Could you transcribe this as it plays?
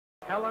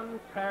Helen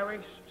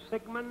Parrish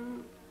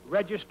Sigmund,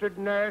 registered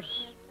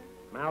nurse,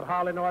 Mount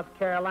Holly, North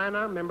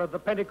Carolina, member of the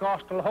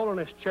Pentecostal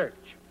Holiness Church.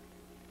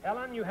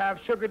 Helen, you have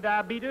sugar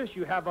diabetes,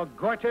 you have a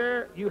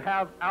goiter, you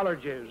have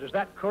allergies. Is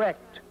that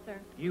correct? Sir.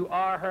 You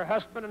are her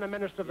husband and a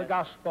minister of the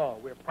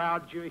gospel. We're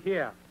proud you're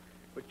here.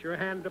 Put your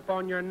hand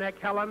upon your neck,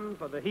 Helen,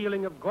 for the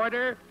healing of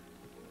goiter.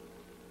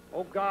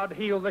 Oh, God,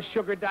 heal the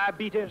sugar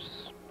diabetes.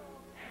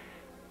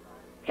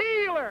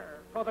 Heal her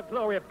for the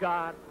glory of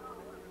God.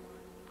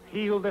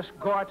 Heal this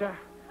goiter.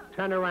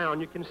 Turn around.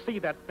 You can see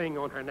that thing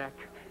on her neck.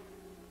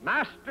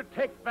 Master,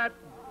 take that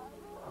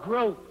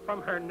growth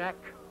from her neck.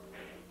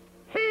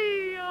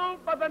 Heal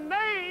by the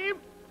name.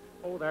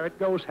 Oh, there it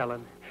goes,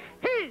 Helen.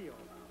 Heal.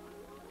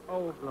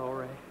 Oh,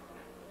 glory.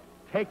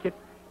 Take it.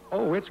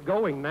 Oh, it's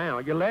going now.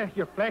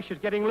 Your flesh is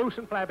getting loose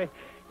and flabby.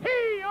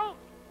 Heal.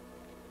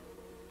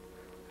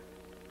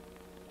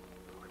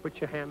 Put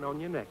your hand on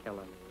your neck,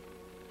 Helen.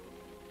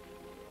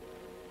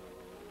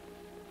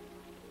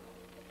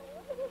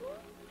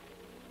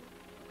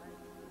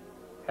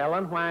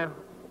 Helen,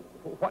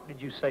 what did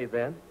you say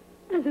then?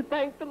 I said,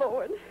 thank the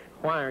Lord.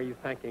 Why are you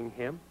thanking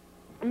him?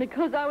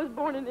 Because I was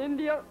born in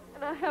India,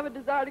 and I have a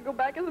desire to go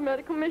back as a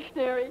medical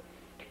missionary.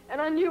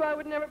 And I knew I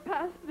would never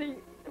pass the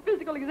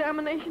physical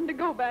examination to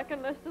go back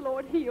unless the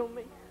Lord healed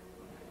me.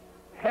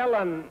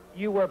 Helen,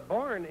 you were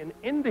born in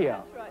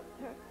India. That's right,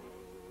 sir.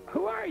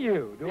 Who are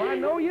you? Do I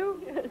know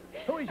you? Yes.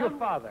 Who is your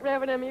father?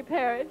 Reverend M.E.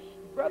 Parrish.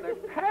 Brother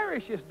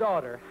Parrish's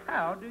daughter.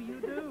 How do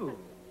you do?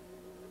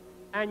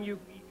 And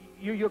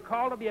you're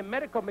called to be a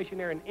medical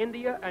missionary in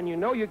India, and you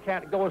know you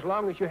can't go as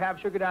long as you have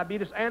sugar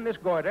diabetes and this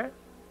goiter,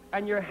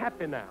 and you're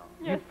happy now.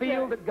 Yes, you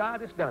feel sir. that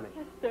God has done it.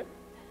 Yes, sir.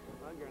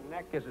 Well, your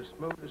neck is as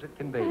smooth as it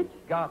can be.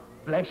 God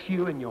bless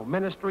you in your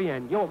ministry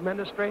and your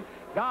ministry.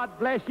 God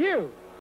bless you.